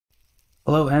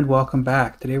Hello and welcome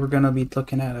back. Today we're going to be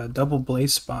looking at a double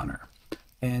blaze spawner.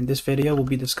 In this video we'll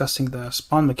be discussing the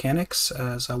spawn mechanics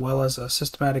as well as a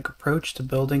systematic approach to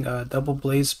building a double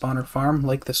blaze spawner farm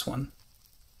like this one.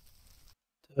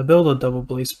 To build a double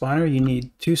blaze spawner you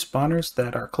need two spawners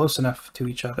that are close enough to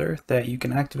each other that you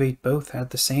can activate both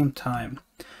at the same time.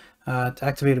 To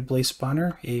activate a blaze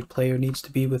spawner, a player needs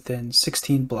to be within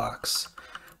 16 blocks.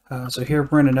 So here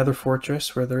we're in another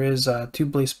fortress where there is two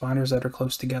blaze spawners that are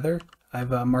close together.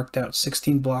 I've marked out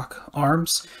 16 block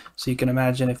arms, so you can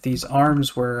imagine if these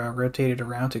arms were rotated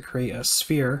around to create a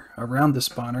sphere around the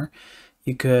spawner,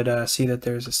 you could see that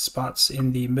there's spots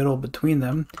in the middle between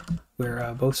them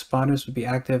where both spawners would be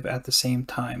active at the same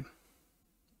time.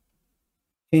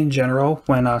 In general,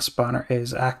 when a spawner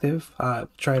is active,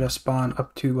 try to spawn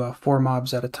up to 4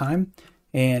 mobs at a time,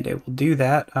 and it will do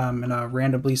that in a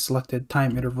randomly selected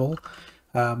time interval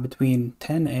between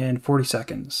 10 and 40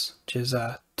 seconds, which is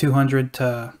 200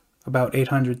 to about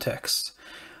 800 ticks.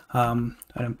 An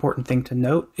important thing to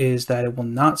note is that it will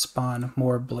not spawn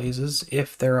more blazes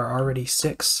if there are already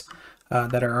 6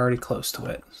 that are already close to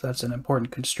it. So that's an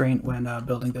important constraint when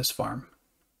building this farm.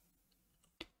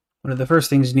 One of the first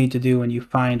things you need to do when you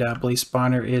find a blaze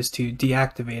spawner is to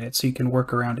deactivate it so you can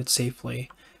work around it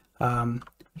safely.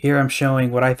 Here I'm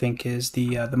showing what I think is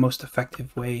the most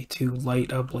effective way to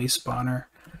light a blaze spawner.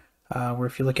 Where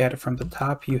if you look at it from the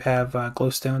top, you have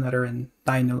glowstone that are in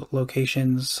 9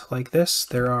 locations like this.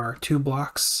 There are 2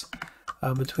 blocks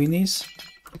between these,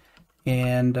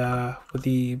 and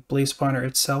the blaze spawner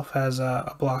itself has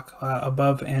a block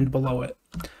above and below it.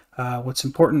 What's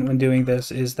important when doing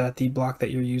this is that the block that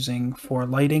you're using for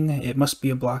lighting, it must be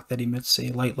a block that emits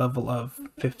a light level of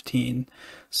 15.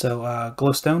 So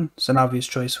glowstone is an obvious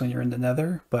choice when you're in the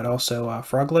nether, but also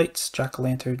frog lights,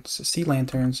 jack-o'-lanterns, sea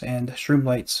lanterns, and shroom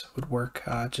lights would work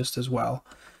just as well.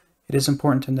 It is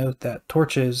important to note that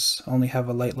torches only have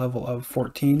a light level of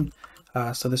 14,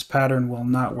 so this pattern will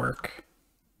not work.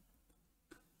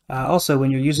 Also,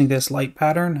 when you're using this light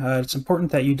pattern, it's important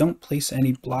that you don't place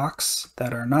any blocks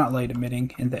that are not light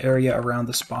emitting in the area around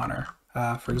the spawner.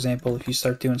 For example, if you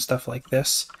start doing stuff like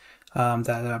this,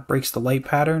 that breaks the light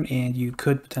pattern and you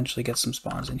could potentially get some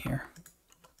spawns in here.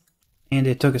 And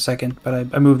it took a second, but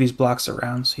I moved these blocks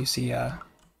around so you see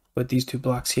with these 2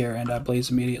 blocks here, and Blaze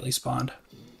immediately spawned.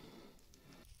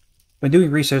 When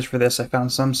doing research for this, I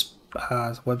found some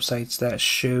websites that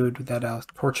showed that a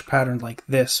torch pattern like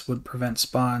this would prevent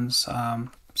spawns.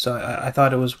 So I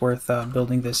thought it was worth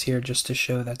building this here just to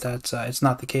show that it's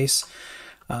not the case.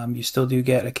 You still do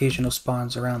get occasional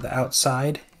spawns around the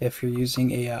outside if you're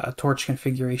using a torch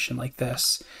configuration like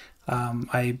this.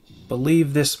 I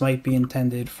believe this might be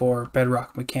intended for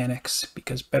bedrock mechanics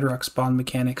because bedrock spawn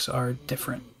mechanics are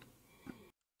different.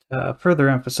 Further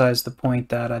emphasize the point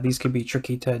that these can be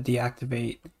tricky to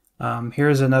deactivate.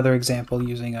 Here's another example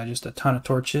using just a ton of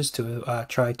torches to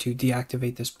try to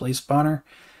deactivate this blaze spawner,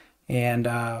 and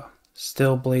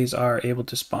still blaze are able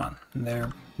to spawn. And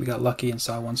there we got lucky and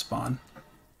saw one spawn.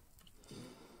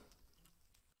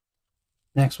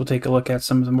 Next we'll take a look at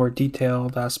some of the more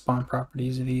detailed spawn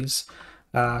properties of these.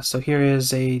 So here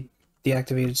is a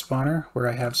deactivated spawner where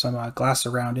I have some glass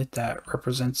around it that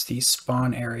represents the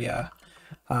spawn area.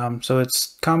 So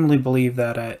it's commonly believed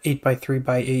that a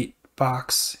 8x3x8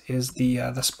 box is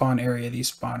the spawn area of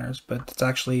these spawners, but it's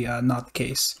actually not the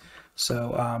case.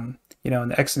 So you know, in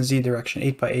the X and Z direction,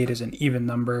 8x8 is an even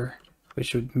number,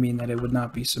 which would mean that it would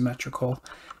not be symmetrical.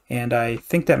 And I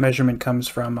think that measurement comes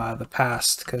from the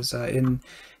past, because in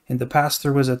the past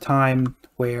there was a time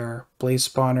where blaze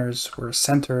spawners were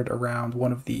centered around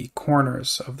one of the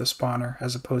corners of the spawner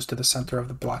as opposed to the center of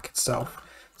the block itself.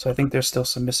 So I think there's still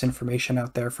some misinformation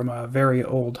out there from a very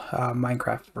old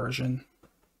Minecraft version.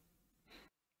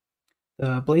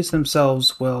 The blaze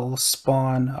themselves will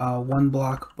spawn 1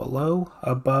 block below,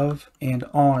 above, and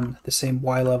on the same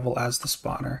Y level as the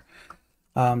spawner.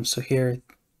 So here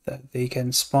they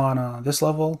can spawn on this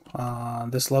level,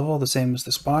 the same as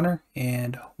the spawner,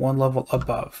 and 1 level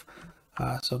above.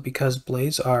 So because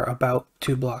blaze are about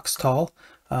 2 blocks tall,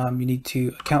 you need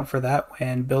to account for that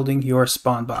when building your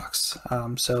spawn box.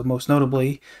 So most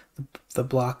notably, the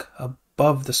block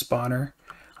above the spawner,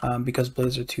 because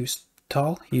blaze are too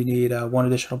tall, you need 1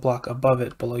 additional block above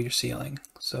it below your ceiling.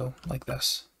 So like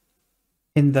this.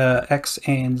 In the X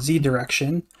and Z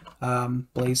direction,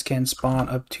 blaze can spawn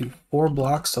up to 4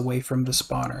 blocks away from the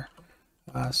spawner.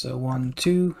 So 1,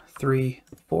 2, 3,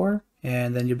 4,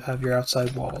 and then you have your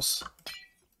outside walls.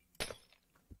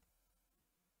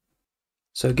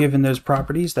 So given those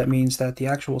properties, that means that the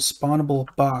actual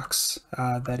spawnable box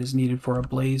that is needed for a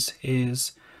blaze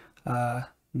is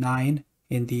 9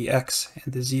 in the X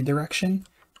and the Z direction,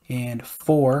 and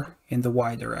 4 in the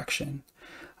Y direction.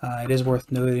 It is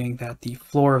worth noting that the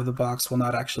floor of the box will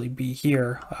not actually be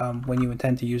here when you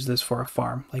intend to use this for a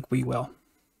farm, like we will.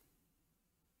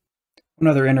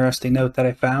 Another interesting note that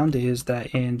I found is that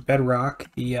in Bedrock,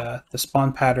 the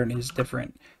spawn pattern is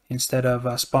different. Instead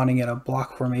of spawning in a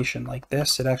block formation like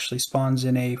this, it actually spawns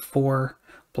in a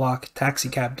 4-block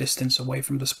taxicab distance away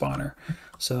from the spawner.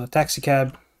 So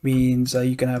taxicab means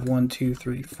you can have 1, 2,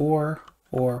 3, 4,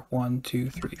 or 1, 2,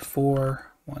 3,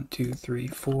 4, 1, 2, 3,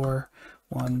 4,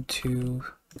 1, 2,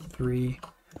 3,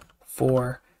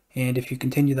 4. And if you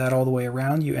continue that all the way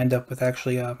around, you end up with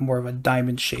actually more of a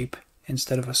diamond shape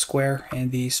instead of a square,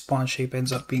 and the spawn shape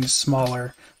ends up being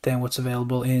smaller than what's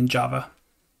available in Java.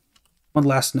 One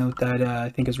last note that I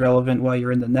think is relevant while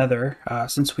you're in the Nether,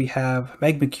 since we have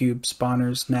magma cube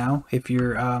spawners now, if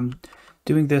you're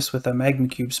doing this with a magma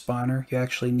cube spawner, you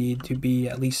actually need to be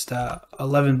at least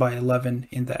 11 by 11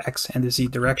 in the X and the Z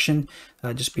direction,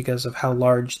 just because of how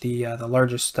large the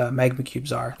largest magma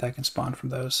cubes are that can spawn from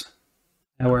those.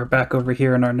 Now we're back over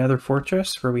here in our Nether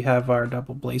fortress where we have our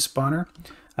double blaze spawner,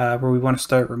 where we want to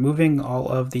start removing all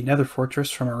of the Nether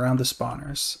fortress from around the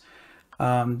spawners.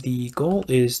 The goal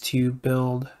is to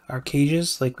build our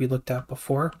cages like we looked at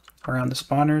before around the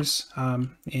spawners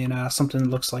in something that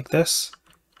looks like this.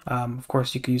 Of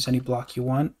course, you can use any block you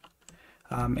want.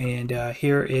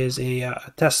 Here is a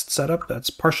test setup that's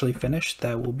partially finished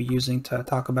that we'll be using to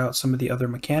talk about some of the other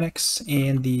mechanics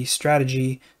and the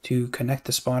strategy to connect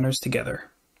the spawners together.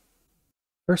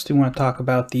 First, we want to talk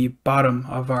about the bottom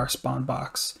of our spawn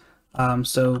box.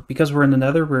 So because we're in the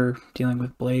Nether, we're dealing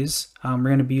with blaze. We're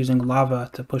going to be using lava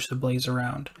to push the blaze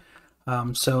around.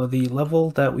 So the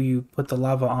level that we put the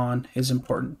lava on is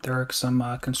important. There are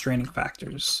some constraining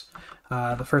factors.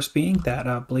 The first being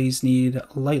that blaze need a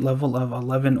light level of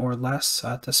 11 or less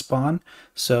to spawn.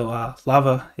 So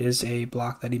lava is a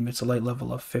block that emits a light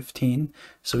level of 15.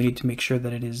 So we need to make sure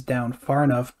that it is down far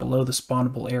enough below the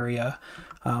spawnable area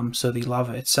so the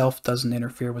lava itself doesn't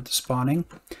interfere with the spawning.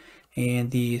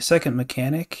 And the second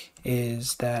mechanic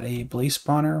is that a blaze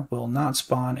spawner will not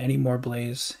spawn any more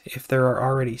blaze if there are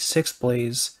already 6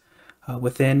 blaze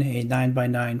within a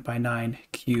 9x9x9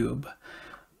 cube.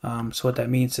 So what that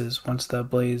means is once the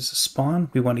blaze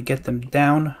spawn, we want to get them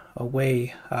down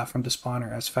away from the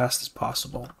spawner as fast as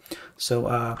possible. So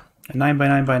a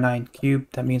 9x9x9 cube,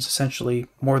 that means essentially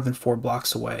more than 4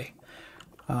 blocks away.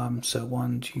 So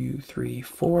 1, 2, 3,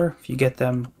 4. If you get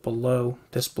them below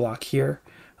this block here,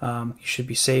 you should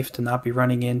be safe to not be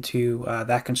running into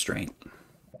that constraint.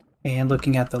 And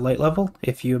looking at the light level,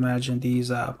 if you imagine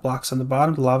these blocks on the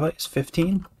bottom, the lava is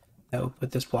 15. That will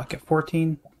put this block at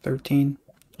 14, 13,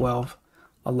 12,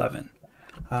 11.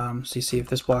 So you see if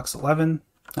this block's 11,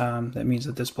 that means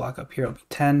that this block up here will be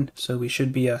 10, so we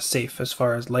should be safe as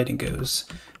far as lighting goes.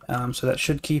 So that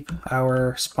should keep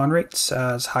our spawn rates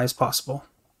as high as possible.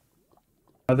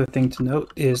 Another thing to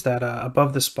note is that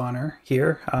above the spawner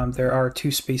here, there are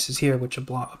 2 spaces here which a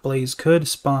blaze could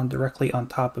spawn directly on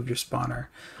top of your spawner.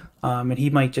 And he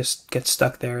might just get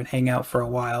stuck there and hang out for a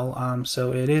while,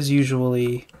 so it is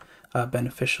usually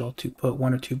beneficial to put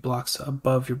 1 or 2 blocks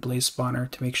above your blaze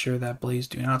spawner to make sure that blaze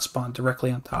do not spawn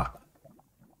directly on top.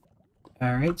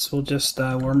 Alright, so we'll just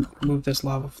remove this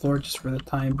lava floor just for the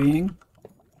time being.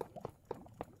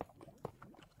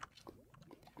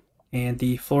 And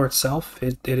the floor itself,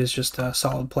 it is just a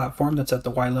solid platform that's at the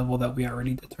Y level that we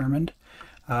already determined.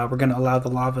 We're going to allow the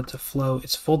lava to flow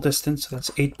its full distance, so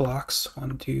that's 8 blocks.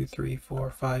 1, 2, 3,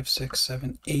 4, 5, 6,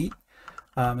 7, 8.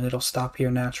 And it'll stop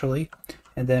here naturally.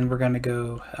 And then we're going to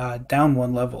go down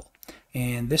 1 level.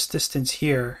 And this distance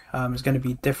here is going to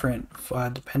be different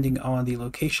depending on the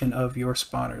location of your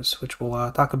spawners, which we'll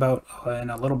talk about in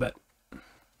a little bit.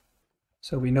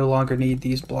 So we no longer need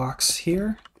these blocks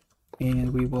here.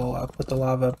 And we will put the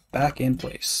lava back in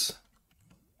place.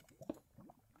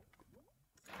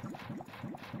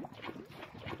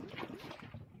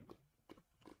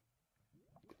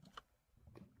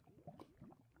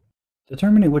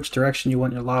 Determining which direction you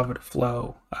want your lava to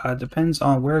flow depends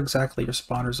on where exactly your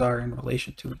spawners are in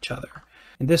relation to each other.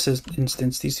 In this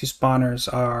instance, these 2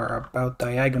 spawners are about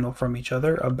diagonal from each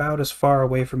other, about as far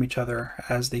away from each other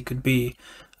as they could be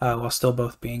while still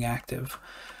both being active.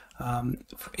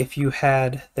 If you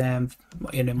had them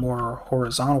in a more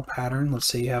horizontal pattern, let's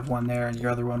say you have one there and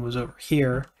your other one was over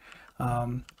here,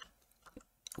 it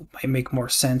might make more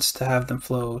sense to have them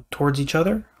flow towards each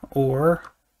other, or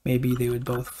maybe they would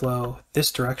both flow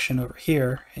this direction over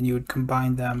here and you would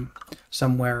combine them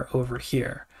somewhere over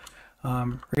here.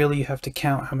 Really, you have to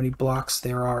count how many blocks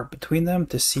there are between them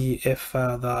to see if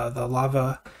the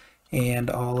lava and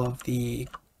all of the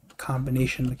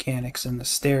combination mechanics and the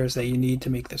stairs that you need to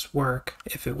make this work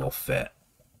if it will fit.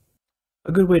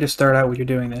 A good way to start out when you're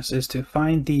doing this is to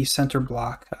find the center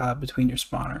block between your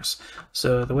spawners.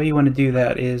 So the way you want to do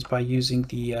that is by using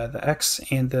the X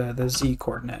and the Z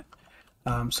coordinate.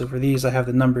 So for these, I have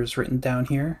the numbers written down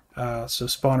here. So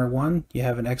spawner 1, you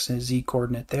have an X and a Z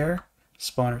coordinate there.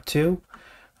 Spawner 2,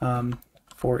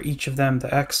 for each of them,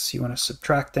 the X, you want to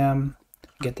subtract them,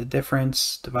 get the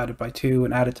difference, divide it by 2,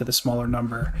 and add it to the smaller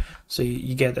number. So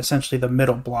you get essentially the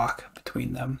middle block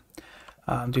between them.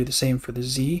 Do the same for the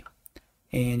Z,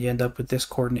 and you end up with this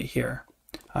coordinate here.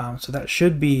 So that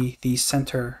should be the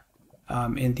center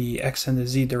in the X and the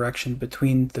Z direction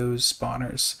between those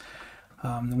spawners.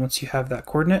 And once you have that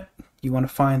coordinate, you want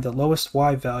to find the lowest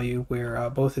Y value where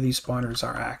both of these spawners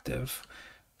are active.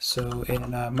 So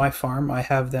in my farm, I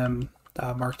have them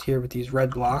marked here with these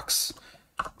red blocks.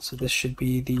 So this should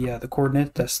be the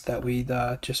coordinate that we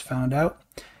just found out.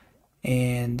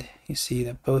 And you see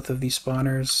that both of these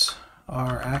spawners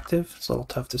are active. It's a little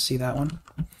tough to see that one.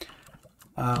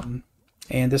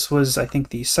 And this was, I think,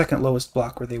 the second lowest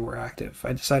block where they were active.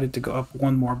 I decided to go up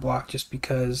one more block just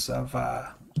because of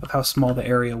how small the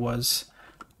area was.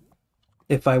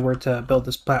 If I were to build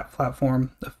this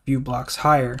platform a few blocks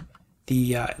higher,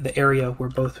 the area where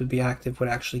both would be active would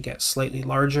actually get slightly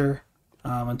larger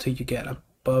until you get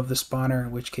above the spawner,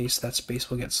 in which case that space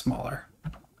will get smaller.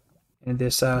 And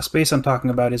this space I'm talking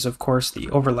about is, of course, the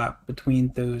overlap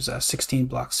between those 16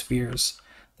 block spheres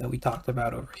that we talked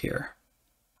about over here.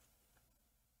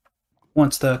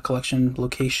 Once the collection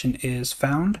location is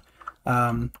found,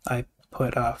 I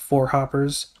put 4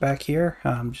 hoppers back here,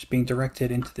 just being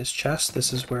directed into this chest.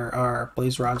 This is where our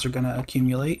blaze rods are going to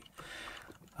accumulate.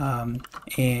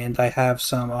 And I have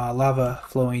some lava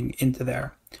flowing into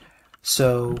there.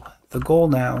 So the goal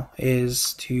now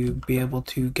is to be able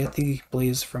to get the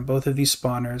blaze from both of these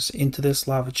spawners into this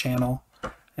lava channel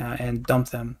and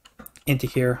dump them into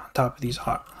here on top of these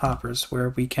hoppers where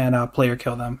we can player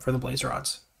kill them for the blaze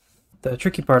rods. The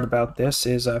tricky part about this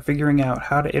is figuring out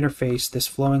how to interface this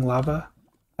flowing lava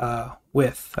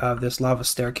with this lava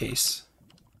staircase.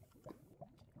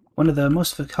 One of the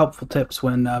most helpful tips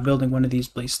when building one of these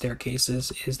blaze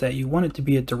staircases is that you want it to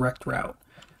be a direct route.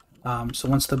 So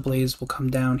once the blaze will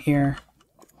come down here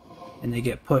and they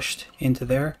get pushed into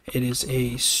there, it is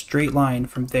a straight line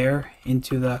from there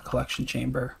into the collection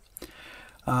chamber.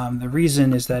 The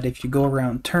reason is that if you go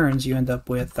around turns, you end up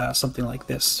with something like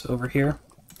this over here,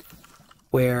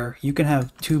 where you can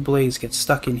have 2 blaze get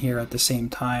stuck in here at the same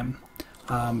time,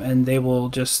 and they will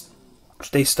just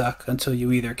stay stuck until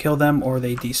you either kill them or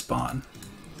they despawn.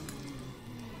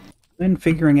 Then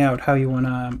figuring out how you want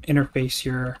to interface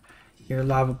your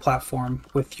lava platform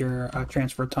with your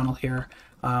transfer tunnel here,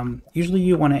 usually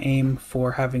you want to aim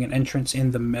for having an entrance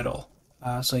in the middle.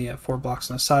 So you have 4 blocks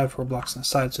on the side, 4 blocks on the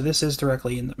side, so this is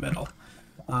directly in the middle.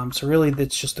 So really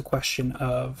that's just a question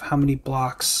of how many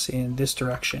blocks in this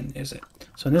direction is it.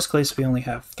 So in this case we only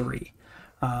have 3.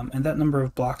 And that number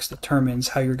of blocks determines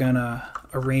how you're going to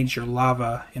arrange your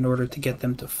lava in order to get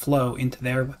them to flow into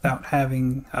there without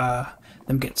having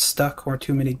them get stuck or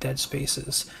too many dead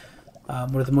spaces.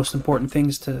 One of the most important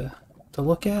things to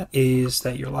look at is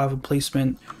that your lava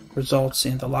placement results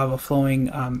in the lava flowing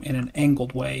in an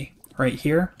angled way right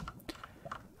here,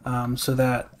 so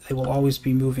that they will always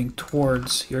be moving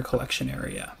towards your collection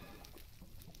area.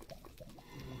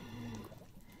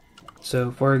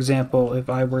 So for example, if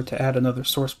I were to add another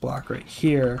source block right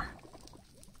here,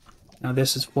 now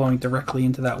this is flowing directly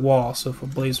into that wall, so if a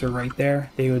blaze were right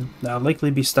there, they would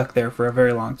likely be stuck there for a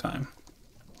very long time.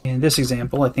 In this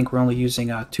example, I think we're only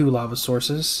using 2 lava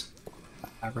sources,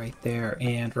 right there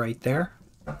and right there.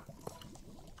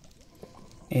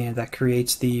 And that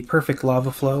creates the perfect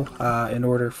lava flow in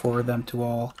order for them to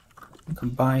all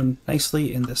combine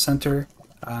nicely in the center.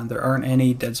 There aren't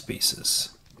any dead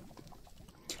spaces.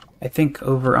 I think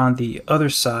over on the other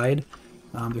side,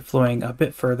 they're flowing a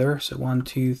bit further. So 1,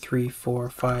 2, 3, 4,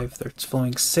 5, it's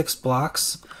flowing 6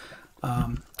 blocks.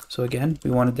 So again,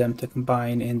 we wanted them to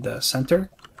combine in the center.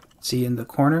 See in the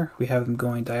corner, we have them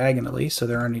going diagonally, so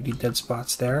there aren't any dead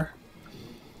spots there.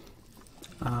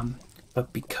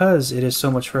 But because it is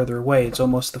so much further away, it's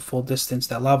almost the full distance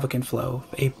that lava can flow,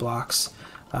 8 blocks.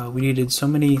 We needed so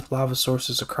many lava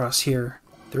sources across here.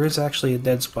 There is actually a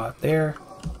dead spot there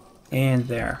and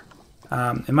there.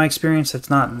 In my experience, it's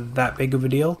not that big of a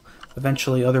deal.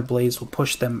 Eventually other blades will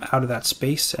push them out of that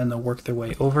space and they'll work their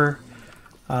way over.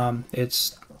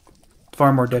 It's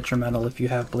far more detrimental if you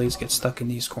have blades get stuck in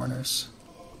these corners.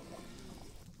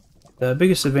 The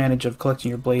biggest advantage of collecting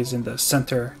your blades in the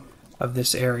center of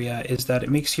this area is that it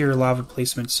makes your lava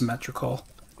placement symmetrical.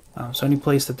 So any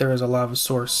place that there is a lava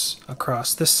source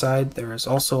across this side, there is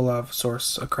also a lava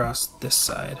source across this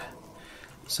side.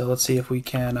 So let's see if we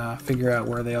can figure out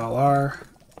where they all are.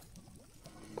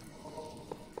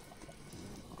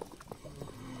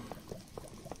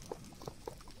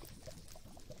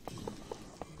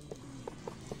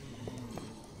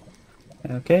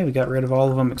 Okay, we got rid of all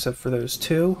of them except for those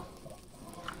two.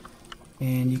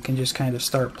 And you can just kind of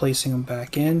start placing them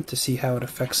back in to see how it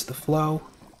affects the flow.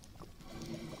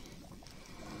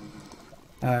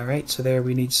 Alright, so there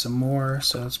we need some more,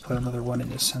 so let's put another one in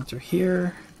the center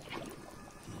here.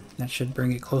 That should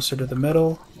bring it closer to the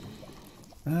middle.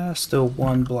 Still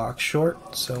one block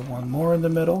short, so one more in the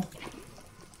middle.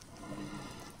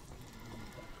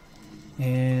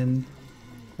 And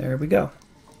there we go.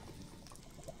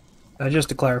 Just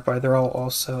to clarify, they're all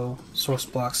also source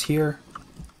blocks here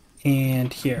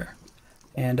and here.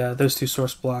 And those two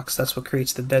source blocks, that's what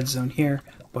creates the dead zone here,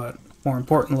 but more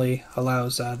importantly,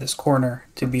 allows this corner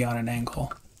to be on an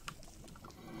angle.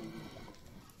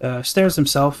 Stairs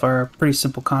themselves are a pretty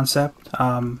simple concept.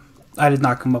 I did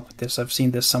not come up with this. I've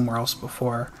seen this somewhere else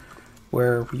before,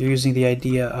 where you're using the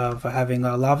idea of having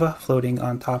lava floating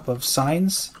on top of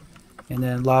signs, and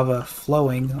then lava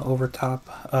flowing over top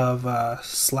of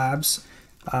slabs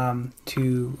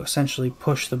to essentially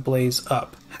push the blaze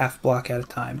up, half block at a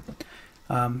time.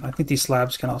 I think these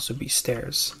slabs can also be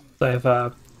stairs. So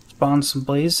I've spawned some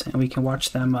blaze, and we can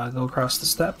watch them go across the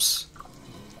steps.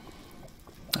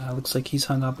 Looks like he's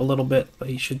hung up a little bit, but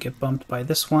he should get bumped by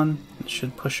this one. It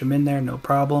should push him in there, no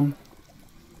problem.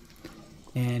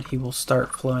 And he will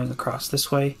start flowing across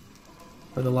this way,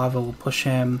 where the lava will push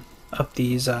him up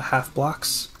these half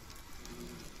blocks.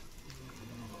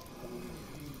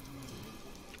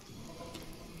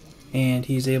 And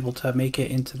he's able to make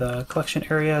it into the collection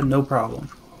area, no problem.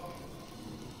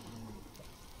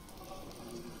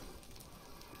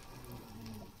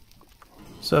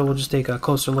 So we'll just take a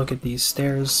closer look at these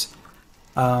stairs.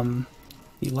 The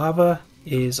lava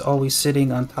is always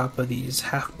sitting on top of these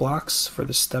half blocks for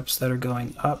the steps that are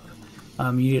going up.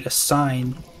 You need a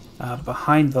sign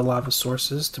behind the lava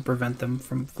sources to prevent them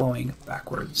from flowing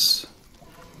backwards.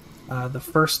 The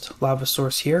first lava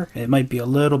source here, it might be a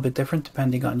little bit different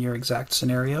depending on your exact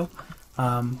scenario,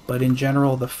 but in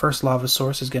general the first lava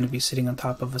source is going to be sitting on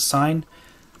top of a sign,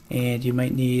 and you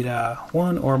might need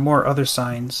one or more other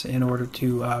signs in order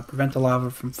to prevent the lava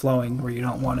from flowing where you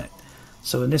don't want it.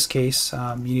 So in this case,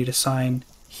 you need a sign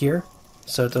here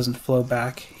so it doesn't flow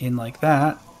back in like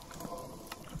that.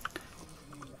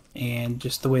 And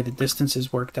just the way the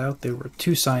distances worked out, there were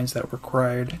two signs that were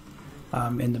required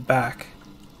in the back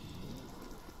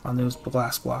on those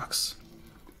glass blocks.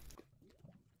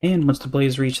 And once the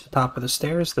blaze reach the top of the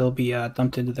stairs, they'll be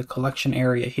dumped into the collection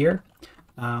area here,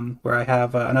 where I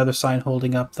have another sign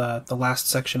holding up the last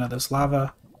section of this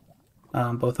lava,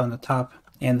 both on the top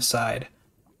and the side.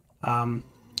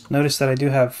 Notice that I do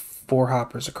have 4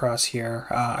 hoppers across here.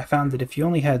 I found that if you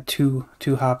only had two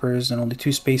hoppers and only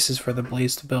 2 spaces for the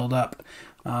blaze to build up,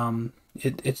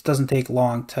 it doesn't take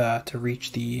long to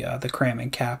reach the cramming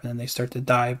cap, and then they start to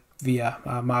die via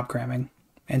mob cramming,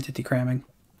 entity cramming.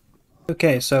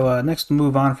 Okay, so next we'll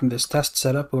move on from this test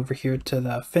setup over here to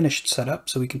the finished setup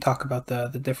so we can talk about the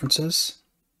differences.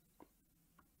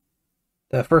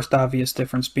 The first obvious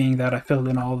difference being that I filled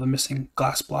in all of the missing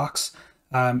glass blocks.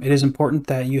 It is important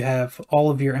that you have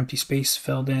all of your empty space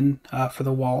filled in for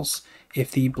the walls. If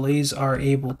the blaze are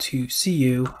able to see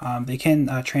you, they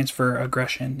can transfer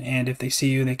aggression, and if they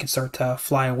see you, they can start to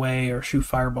fly away or shoot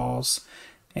fireballs,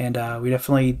 and we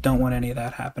definitely don't want any of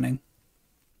that happening.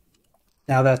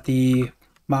 Now that the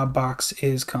mob box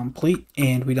is complete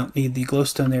and we don't need the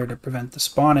glowstone there to prevent the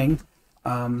spawning,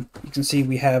 you can see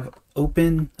we have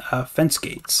open fence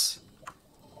gates.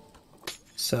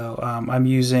 So I'm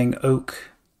using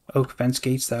oak fence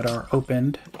gates that are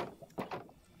opened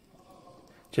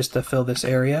just to fill this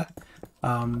area.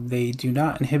 They do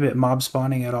not inhibit mob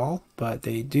spawning at all, but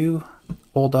they do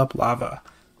hold up lava.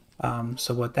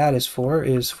 So what that is for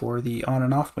the on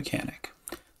and off mechanic.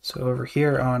 So over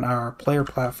here on our player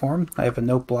platform, I have a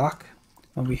note block.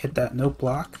 When we hit that note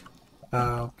block,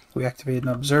 we activate an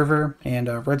observer and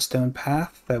a redstone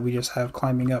path that we just have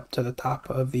climbing up to the top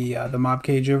of the mob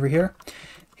cage over here,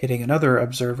 hitting another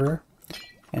observer,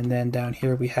 and then down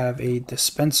here we have a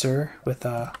dispenser with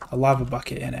a lava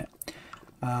bucket in it.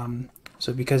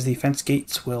 So because the fence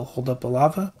gates will hold up the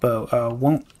lava but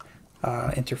won't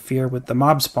interfere with the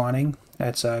mob spawning,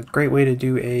 that's a great way to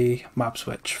do a mob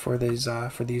switch for these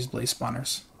blaze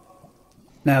spawners.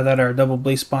 Now that our double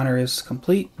blaze spawner is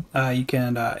complete, you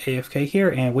can AFK here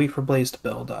and wait for blaze to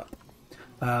build up.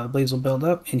 The blaze will build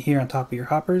up in here on top of your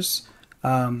hoppers,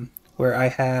 where I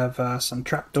have some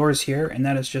trap doors here, and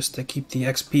that is just to keep the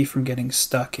XP from getting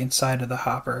stuck inside of the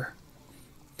hopper.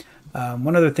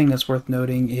 One other thing that's worth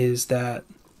noting is that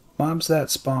mobs that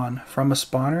spawn from a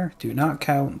spawner do not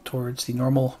count towards the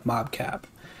normal mob cap.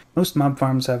 Most mob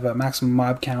farms have a maximum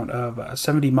mob count of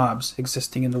 70 mobs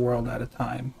existing in the world at a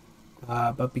time.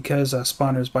 But because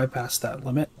spawners bypass that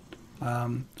limit,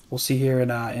 we'll see here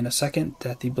in a second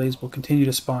that the blaze will continue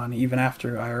to spawn even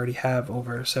after I already have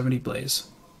over 70 blaze.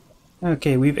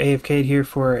 Okay, we've AFK'd here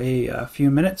for a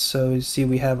few minutes, so you see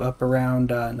we have up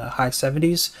around in the high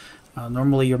 70s.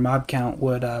 Normally your mob count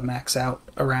would max out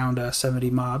around 70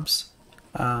 mobs,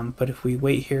 but if we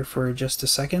wait here for just a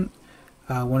second,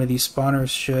 one of these spawners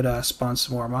should spawn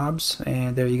some more mobs,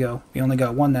 and there you go. We only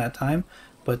got one that time,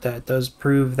 but that does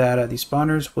prove that these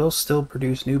spawners will still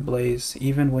produce new blaze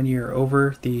even when you're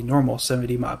over the normal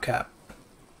 70 mob cap.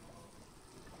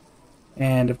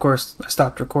 And of course I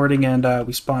stopped recording and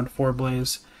we spawned 4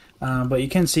 blaze, but you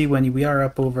can see when we are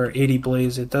up over 80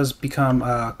 blaze it does become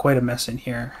quite a mess in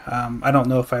here. I don't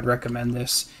know if I'd recommend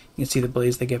this. You can see the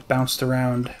blaze, they get bounced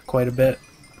around quite a bit.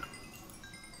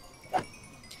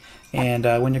 And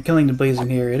when you're killing the blaze in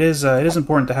here, it is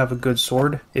important to have a good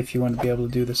sword if you want to be able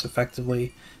to do this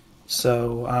effectively.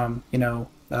 So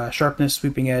sharpness,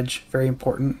 sweeping edge, very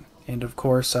important, and of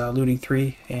course looting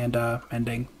 3 and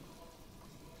mending.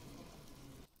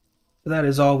 So that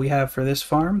is all we have for this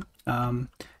farm.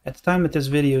 At the time that this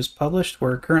video is published,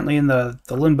 we're currently in the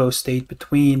limbo state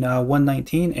between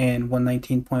 1.19 and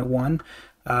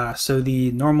 1.19.1. So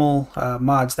the normal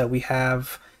mods that we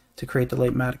have to create the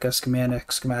Litematica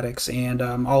schematics and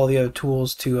all of the other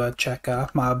tools to check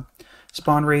mob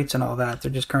spawn rates and all that, they're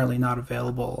just currently not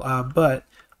available. But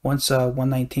once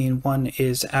 1.19.1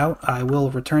 is out, I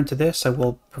will return to this. I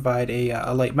will provide a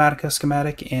Litematica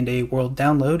schematic and a world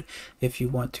download if you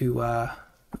want to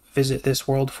visit this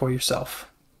world for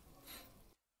yourself.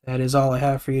 That is all I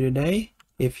have for you today.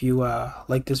 If you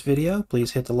like this video,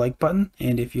 please hit the like button,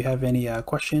 and if you have any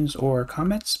questions or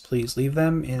comments, please leave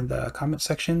them in the comment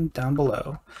section down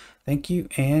below. Thank you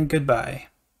and goodbye.